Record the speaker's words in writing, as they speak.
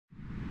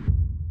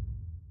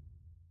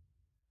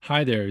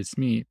Hi there, it's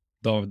me,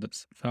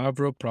 Dovdas,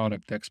 Favreau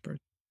product expert.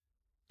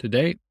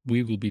 Today,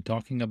 we will be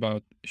talking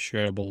about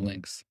shareable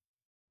links,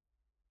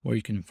 where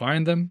you can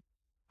find them,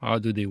 how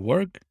do they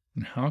work,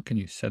 and how can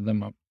you set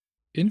them up.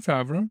 In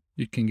Favreau,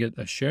 you can get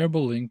a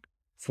shareable link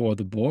for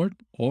the board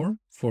or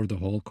for the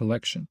whole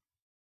collection.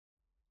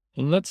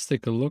 Let's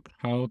take a look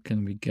how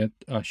can we get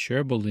a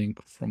shareable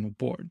link from a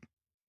board.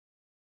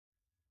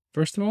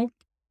 First of all,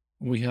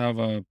 we have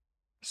a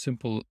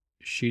simple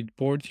sheet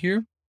board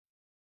here.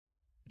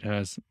 It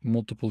has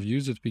multiple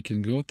views that we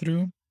can go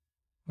through.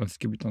 Let's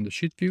keep it on the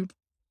sheet view.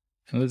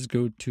 And let's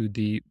go to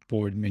the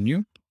board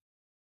menu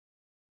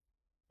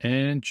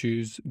and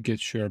choose Get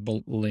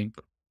Shareable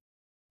Link.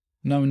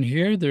 Now in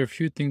here, there are a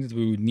few things that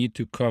we would need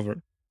to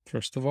cover.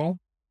 First of all,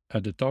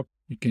 at the top,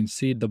 you can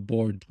see the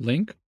board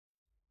link,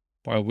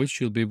 by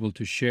which you'll be able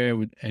to share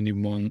with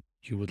anyone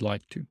you would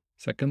like to.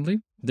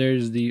 Secondly,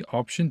 there's the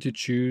option to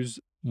choose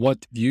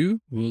what view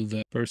will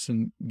the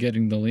person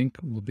getting the link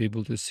will be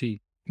able to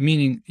see,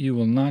 meaning you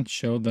will not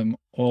show them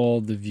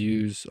all the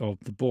views of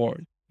the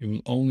board. It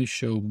will only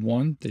show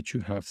one that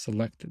you have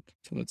selected.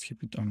 So let's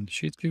keep it on the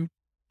sheet view.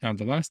 Now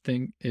the last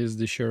thing is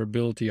the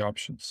shareability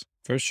options.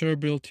 First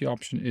shareability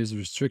option is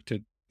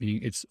restricted,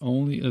 meaning it's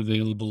only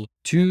available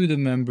to the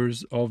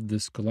members of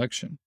this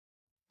collection.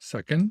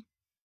 Second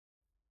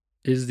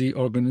is the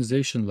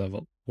organization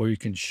level, where you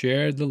can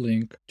share the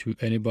link to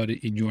anybody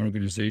in your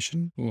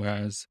organization who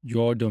has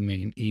your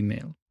domain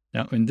email.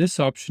 Now in this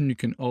option, you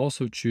can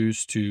also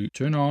choose to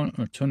turn on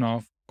or turn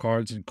off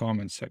cards and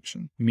comments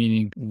section,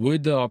 meaning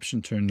with the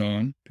option turned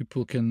on,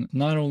 people can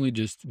not only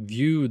just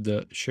view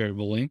the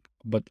shareable link,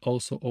 but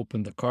also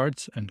open the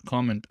cards and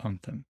comment on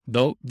them,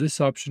 though this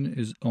option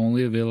is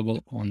only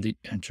available on the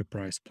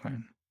enterprise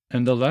plan.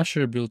 And the last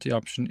shareability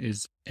option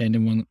is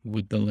anyone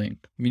with the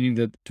link, meaning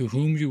that to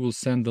whom you will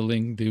send the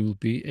link, they will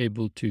be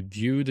able to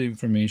view the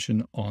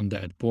information on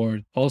that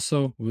board,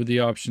 also with the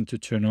option to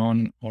turn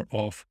on or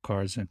off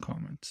cards and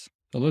comments.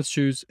 So let's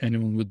choose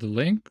anyone with the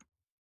link.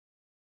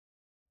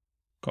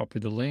 Copy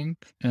the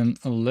link, and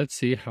let's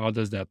see how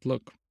does that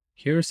look.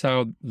 Here's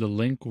how the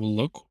link will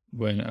look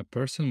when a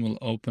person will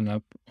open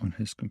up on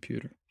his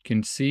computer. You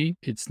can see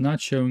it's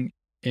not showing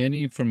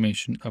any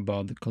information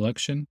about the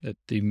collection that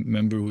the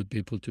member would be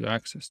able to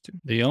access to.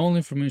 The only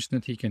information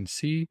that he can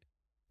see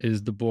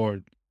is the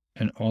board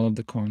and all of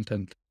the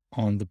content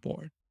on the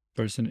board.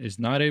 Person is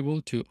not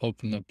able to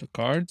open up the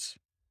cards,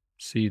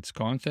 see its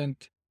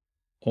content,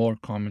 or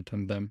comment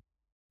on them.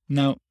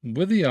 Now,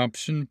 with the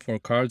option for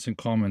cards and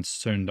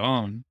comments turned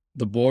on,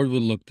 the board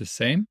will look the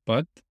same,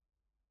 but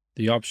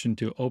the option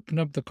to open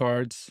up the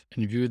cards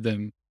and view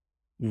them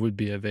would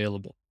be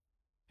available.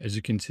 As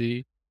you can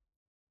see,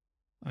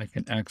 I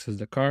can access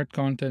the card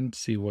content,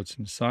 see what's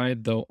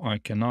inside, though I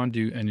cannot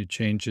do any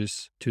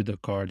changes to the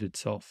card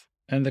itself.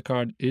 And the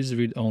card is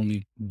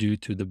read-only due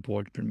to the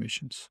board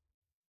permissions.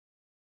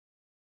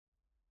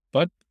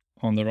 But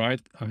on the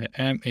right, I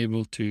am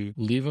able to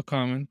leave a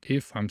comment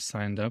if I'm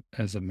signed up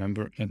as a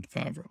member in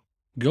Favreau.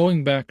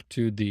 Going back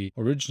to the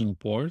original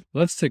board,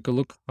 let's take a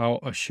look how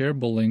a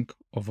shareable link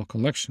of a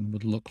collection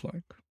would look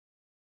like.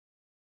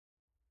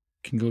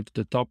 You can go to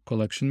the top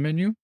collection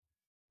menu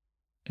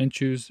and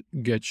choose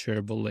Get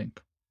Shareable Link.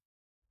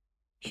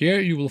 Here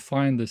you will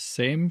find the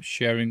same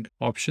sharing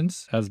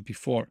options as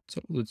before.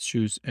 So let's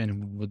choose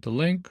anyone with the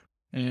link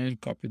and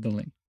copy the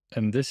link.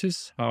 And this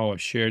is how a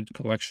shared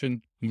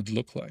collection would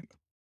look like.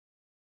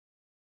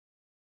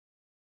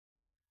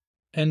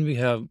 And we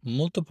have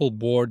multiple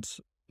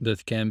boards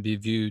that can be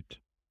viewed.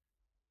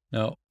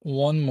 Now,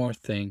 one more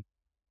thing.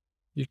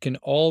 You can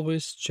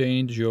always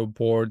change your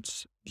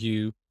board's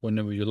view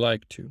whenever you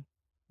like to.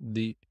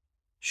 The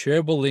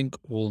shareable link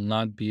will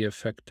not be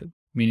affected,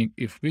 meaning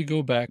if we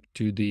go back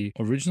to the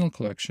original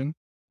collection,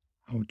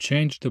 I will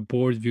change the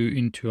board view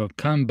into a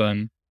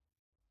Kanban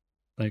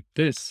like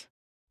this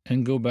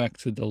and go back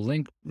to the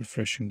link,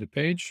 refreshing the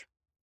page.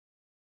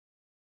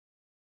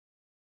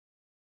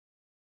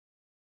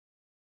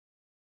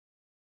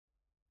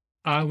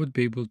 I would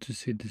be able to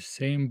see the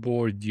same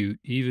board view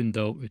even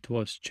though it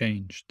was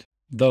changed.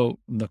 Though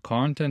the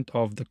content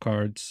of the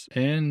cards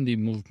and the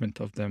movement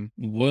of them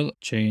will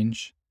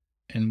change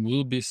and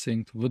will be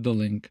synced with the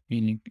link,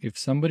 meaning if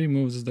somebody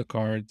moves the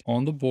card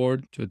on the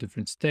board to a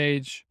different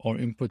stage or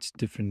inputs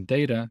different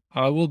data,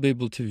 I will be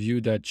able to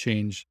view that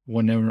change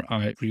whenever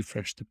I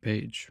refresh the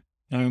page.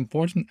 Now, an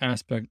important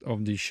aspect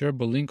of the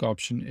shareable link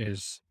option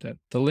is that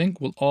the link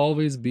will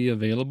always be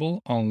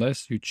available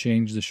unless you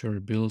change the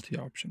shareability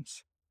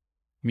options.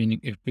 Meaning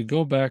if we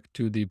go back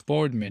to the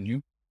board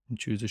menu and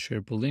choose the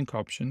shareable link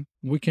option,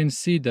 we can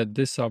see that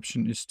this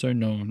option is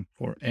turned on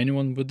for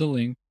anyone with the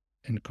link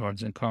and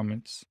cards and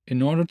comments.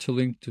 In order to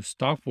link to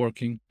stop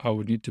working, I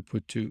would need to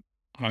put to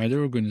either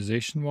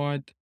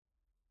organization-wide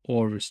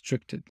or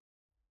restricted.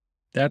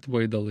 That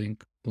way the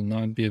link will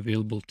not be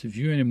available to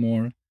view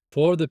anymore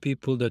for the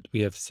people that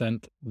we have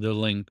sent the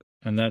link.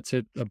 And that's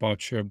it about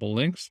shareable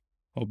links.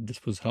 Hope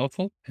this was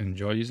helpful and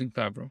enjoy using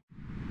Favreau.